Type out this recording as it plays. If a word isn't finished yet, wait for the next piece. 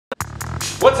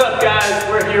guys?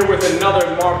 We're here with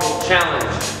another marble challenge.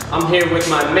 I'm here with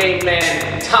my main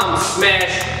man, Tom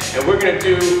Smash, and we're gonna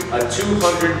do a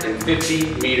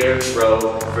 250-meter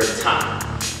row for Tom.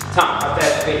 Tom, how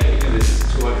fast do you think you can do this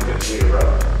 250-meter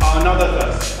row? Not that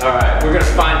fast. All right, we're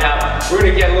gonna find out. We're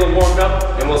gonna get a little warmed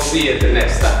up, and we'll see you at the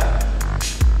next stop.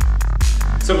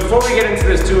 So before we get into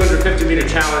this 250-meter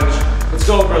challenge, let's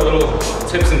go over a little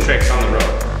tips and tricks on the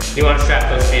row. You wanna strap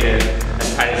those feet in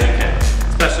as tight as you can,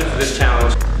 especially for this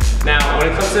challenge. Now, when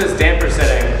it comes to this damper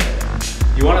setting,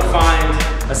 you want to find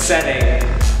a setting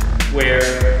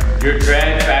where your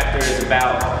drag factor is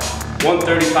about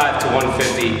 135 to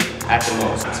 150 at the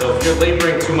most. So if you're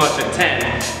laboring too much at 10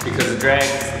 because the drag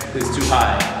is too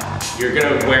high, you're going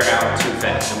to wear out too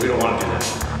fast, and we don't want to do that.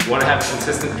 You want to have a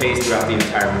consistent pace throughout the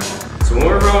entire movement. So when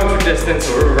we're rowing for distance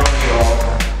or we're rowing at all,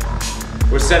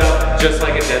 we're set up just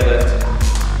like a deadlift.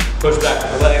 Push back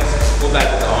with the legs, pull back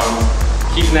with the arms,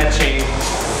 keeping that chain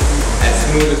as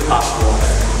smooth as possible.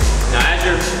 Now as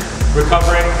you're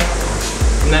recovering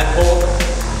from that pull,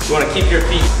 you want to keep your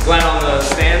feet flat on the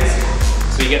stands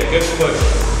so you get a good push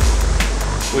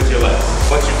with your legs.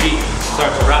 Once your feet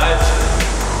start to rise,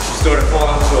 you sort of fall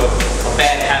into a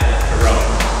bad habit for rowing.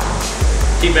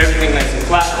 Keep everything nice and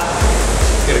flat,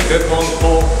 get a good long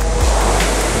pull,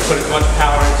 and put as much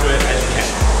power into it as you can.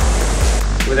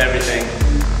 With everything,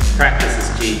 practice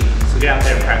is key. So get out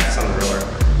there and practice on the rower.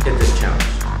 Hit this challenge.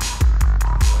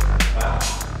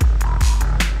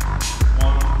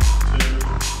 1, 2,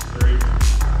 3,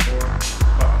 4, 5.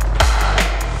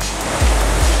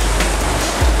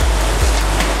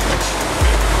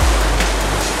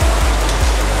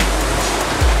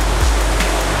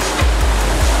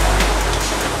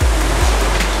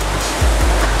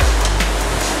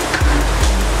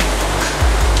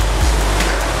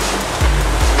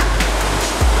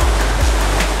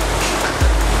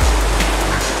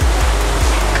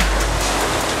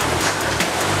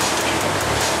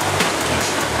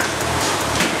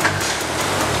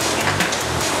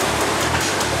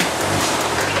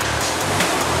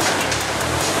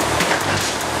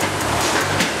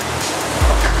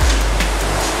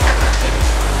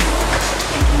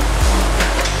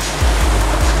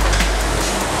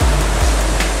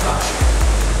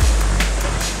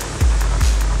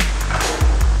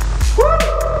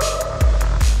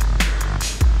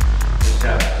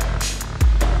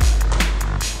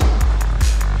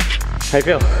 How you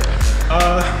feel?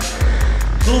 A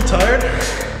little tired.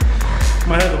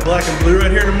 Might have the black and blue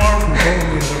right here tomorrow from going to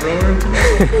the rower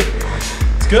today.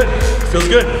 It's good. Feels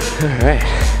good. All right.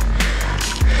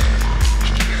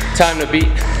 Time to beat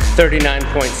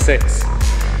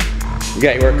 39.6. You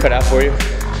got your work cut out for you.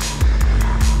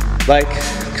 Like,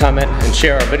 comment, and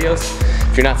share our videos.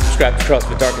 If you're not subscribed to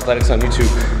CrossFit Dark Athletics on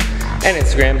YouTube and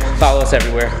Instagram, follow us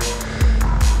everywhere.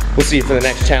 We'll see you for the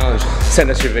next challenge. Send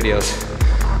us your videos.